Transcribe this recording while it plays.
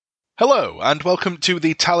Hello, and welcome to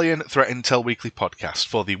the Talion Threat Intel Weekly Podcast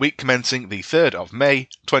for the week commencing the 3rd of May,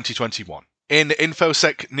 2021. In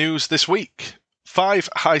InfoSec news this week, 5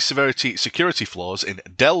 high-severity security flaws in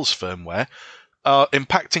Dell's firmware are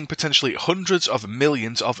impacting potentially hundreds of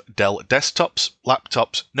millions of Dell desktops,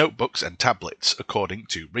 laptops, notebooks, and tablets, according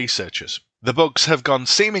to researchers. The bugs have gone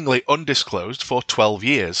seemingly undisclosed for 12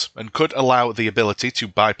 years and could allow the ability to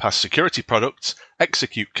bypass security products,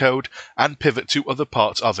 execute code, and pivot to other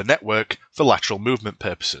parts of a network for lateral movement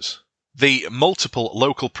purposes. The multiple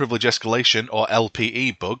local privilege escalation or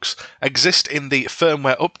LPE bugs exist in the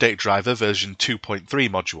firmware update driver version 2.3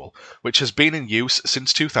 module, which has been in use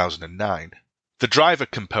since 2009. The driver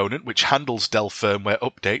component, which handles Dell firmware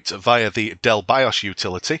updates via the Dell BIOS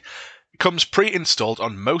utility, comes pre-installed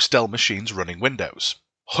on most Dell machines running Windows.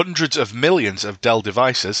 Hundreds of millions of Dell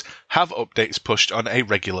devices have updates pushed on a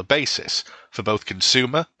regular basis for both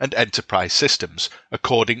consumer and enterprise systems,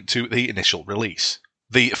 according to the initial release.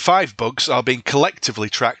 The 5 bugs are being collectively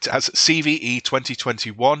tracked as CVE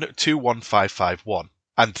 2021-21551,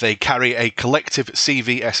 and they carry a collective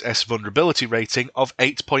CVSS vulnerability rating of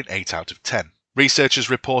 8.8 out of 10. Researchers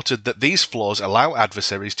reported that these flaws allow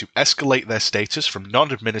adversaries to escalate their status from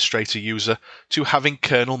non-administrator user to having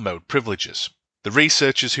kernel mode privileges. The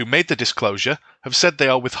researchers who made the disclosure have said they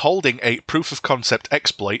are withholding a proof-of-concept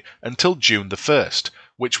exploit until June the 1st,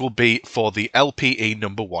 which will be for the LPE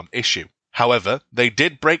number 1 issue. However, they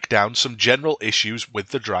did break down some general issues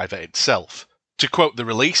with the driver itself. To quote the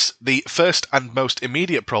release, the first and most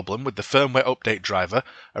immediate problem with the firmware update driver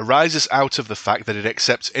arises out of the fact that it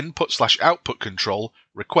accepts input/output control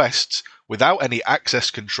requests without any access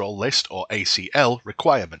control list or ACL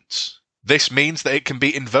requirements. This means that it can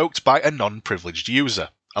be invoked by a non-privileged user.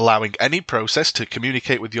 Allowing any process to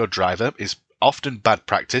communicate with your driver is often bad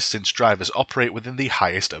practice since drivers operate within the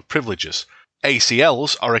highest of privileges.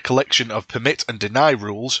 ACLs are a collection of permit and deny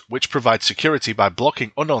rules which provide security by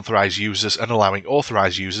blocking unauthorized users and allowing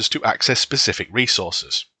authorized users to access specific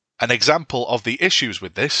resources. An example of the issues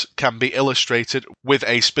with this can be illustrated with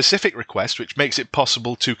a specific request which makes it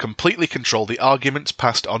possible to completely control the arguments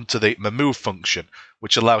passed on to the move function,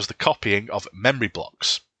 which allows the copying of memory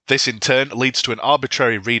blocks. This in turn leads to an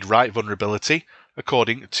arbitrary read-write vulnerability,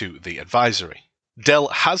 according to the advisory. Dell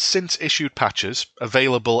has since issued patches,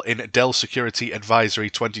 available in Dell Security Advisory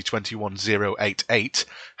 2021-088.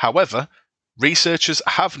 However, researchers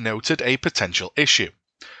have noted a potential issue.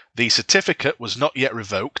 The certificate was not yet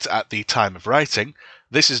revoked at the time of writing.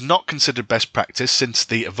 This is not considered best practice since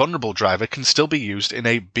the vulnerable driver can still be used in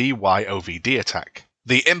a BYOVD attack.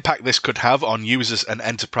 The impact this could have on users and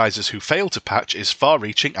enterprises who fail to patch is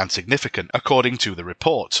far-reaching and significant, according to the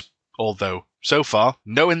report. Although, so far,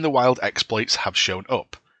 no in-the-wild exploits have shown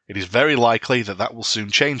up. It is very likely that that will soon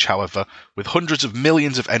change, however. With hundreds of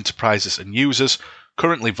millions of enterprises and users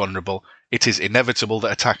currently vulnerable, it is inevitable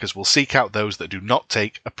that attackers will seek out those that do not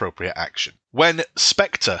take appropriate action. When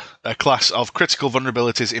Spectre, a class of critical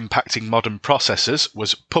vulnerabilities impacting modern processors,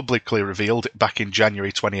 was publicly revealed back in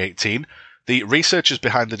January 2018, the researchers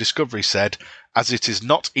behind the discovery said, "As it is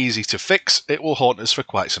not easy to fix, it will haunt us for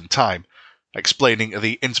quite some time," explaining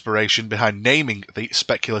the inspiration behind naming the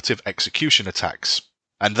speculative execution attacks.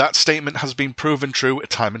 And that statement has been proven true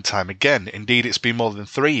time and time again. Indeed, it's been more than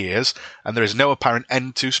 3 years, and there is no apparent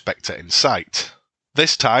end to Spectre in sight.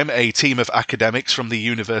 This time, a team of academics from the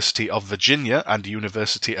University of Virginia and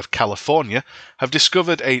University of California have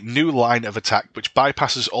discovered a new line of attack which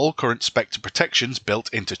bypasses all current Spectre protections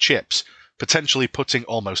built into chips, potentially putting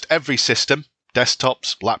almost every system,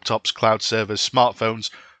 desktops, laptops, cloud servers, smartphones,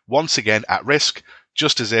 once again at risk,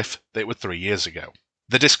 just as if they were 3 years ago.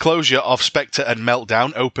 The disclosure of Spectre and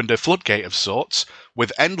Meltdown opened a floodgate of sorts,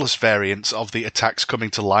 with endless variants of the attacks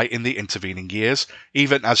coming to light in the intervening years,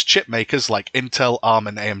 even as chip makers like Intel, ARM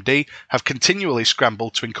and AMD have continually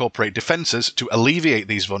scrambled to incorporate defenses to alleviate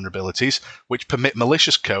these vulnerabilities, which permit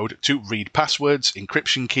malicious code to read passwords,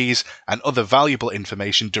 encryption keys, and other valuable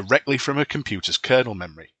information directly from a computer's kernel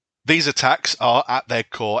memory. These attacks are at their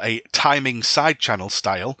core a timing side-channel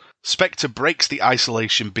style. Spectre breaks the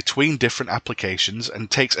isolation between different applications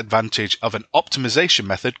and takes advantage of an optimization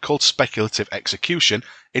method called speculative execution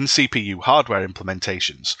in CPU hardware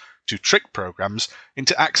implementations to trick programs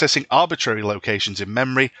into accessing arbitrary locations in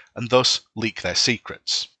memory and thus leak their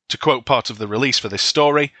secrets. To quote part of the release for this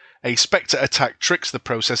story, a Spectre attack tricks the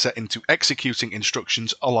processor into executing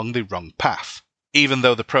instructions along the wrong path. Even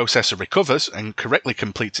though the processor recovers and correctly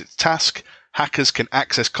completes its task, hackers can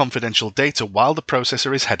access confidential data while the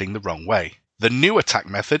processor is heading the wrong way. The new attack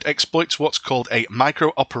method exploits what's called a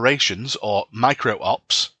micro-operations or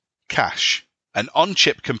micro-ops cache. an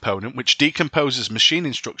on-chip component which decomposes machine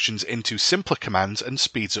instructions into simpler commands and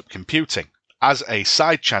speeds up computing, as a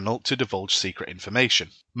side channel to divulge secret information.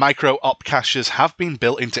 Micro-op caches have been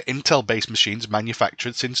built into Intel-based machines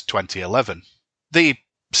manufactured since 2011. The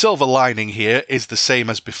silver lining here is the same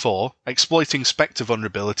as before: exploiting Spectre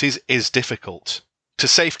vulnerabilities is difficult. To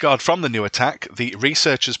safeguard from the new attack, the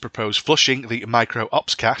researchers propose flushing the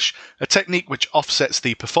micro-ops cache, a technique which offsets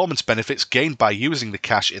the performance benefits gained by using the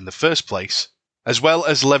cache in the first place, as well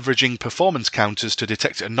as leveraging performance counters to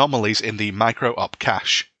detect anomalies in the micro-op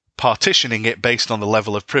cache, partitioning it based on the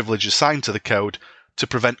level of privilege assigned to the code to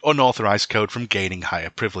prevent unauthorized code from gaining higher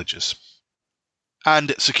privileges.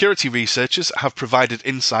 And security researchers have provided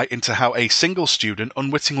insight into how a single student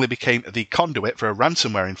unwittingly became the conduit for a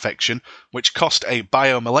ransomware infection which cost a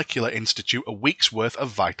biomolecular institute a week's worth of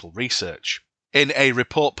vital research. In a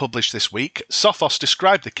report published this week, Sophos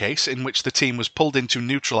described the case in which the team was pulled in to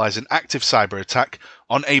neutralize an active cyber attack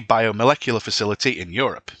on a biomolecular facility in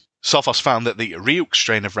Europe. Sophos found that the Ryuk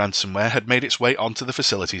strain of ransomware had made its way onto the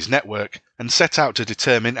facility's network and set out to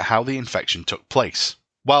determine how the infection took place.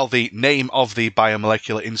 While the name of the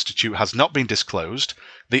Biomolecular Institute has not been disclosed,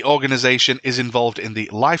 the organization is involved in the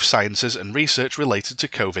life sciences and research related to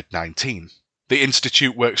COVID-19. The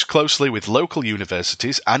institute works closely with local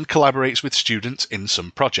universities and collaborates with students in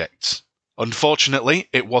some projects. Unfortunately,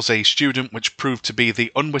 it was a student which proved to be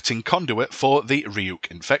the unwitting conduit for the Ryuk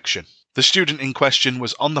infection. The student in question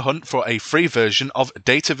was on the hunt for a free version of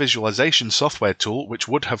data visualization software tool which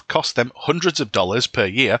would have cost them hundreds of dollars per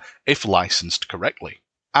year if licensed correctly.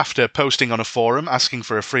 After posting on a forum asking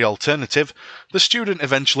for a free alternative, the student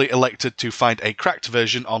eventually elected to find a cracked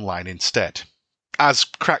version online instead. As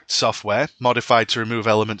cracked software, modified to remove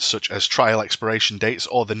elements such as trial expiration dates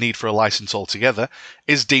or the need for a license altogether,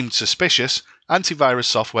 is deemed suspicious, antivirus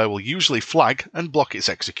software will usually flag and block its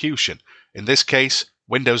execution. In this case,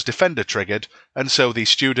 Windows Defender triggered, and so the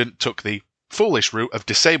student took the foolish route of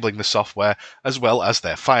disabling the software as well as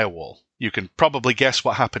their firewall. You can probably guess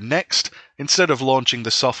what happened next. Instead of launching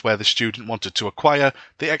the software the student wanted to acquire,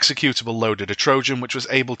 the executable loaded a Trojan which was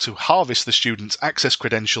able to harvest the student's access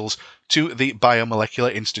credentials to the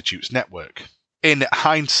Biomolecular Institute's network. In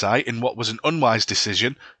hindsight, in what was an unwise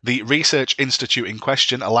decision, the research institute in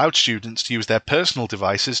question allowed students to use their personal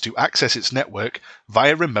devices to access its network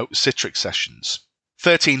via remote Citrix sessions.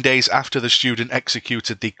 13 days after the student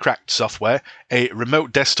executed the cracked software, a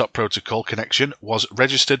remote desktop protocol connection was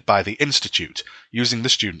registered by the institute, using the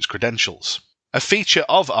student's credentials. A feature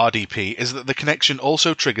of RDP is that the connection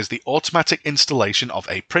also triggers the automatic installation of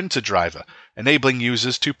a printer driver, enabling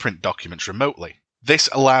users to print documents remotely. This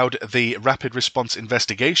allowed the Rapid Response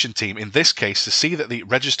Investigation team in this case to see that the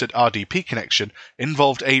registered RDP connection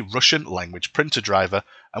involved a Russian language printer driver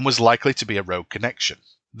and was likely to be a rogue connection.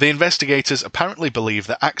 The investigators apparently believe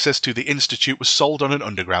that access to the institute was sold on an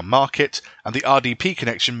underground market, and the RDP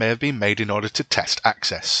connection may have been made in order to test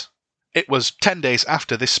access. It was 10 days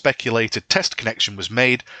after this speculated test connection was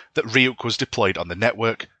made that Ryuk was deployed on the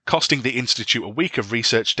network, costing the institute a week of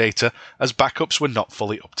research data as backups were not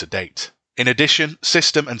fully up to date. In addition,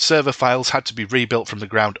 system and server files had to be rebuilt from the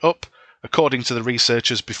ground up, according to the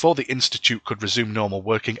researchers, before the institute could resume normal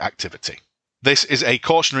working activity. This is a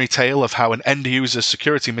cautionary tale of how an end-user's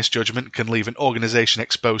security misjudgment can leave an organization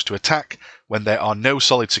exposed to attack when there are no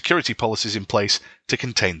solid security policies in place to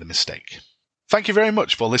contain the mistake. Thank you very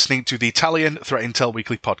much for listening to the Italian Threat Intel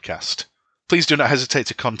Weekly podcast. Please do not hesitate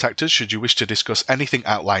to contact us should you wish to discuss anything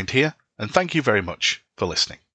outlined here, and thank you very much for listening.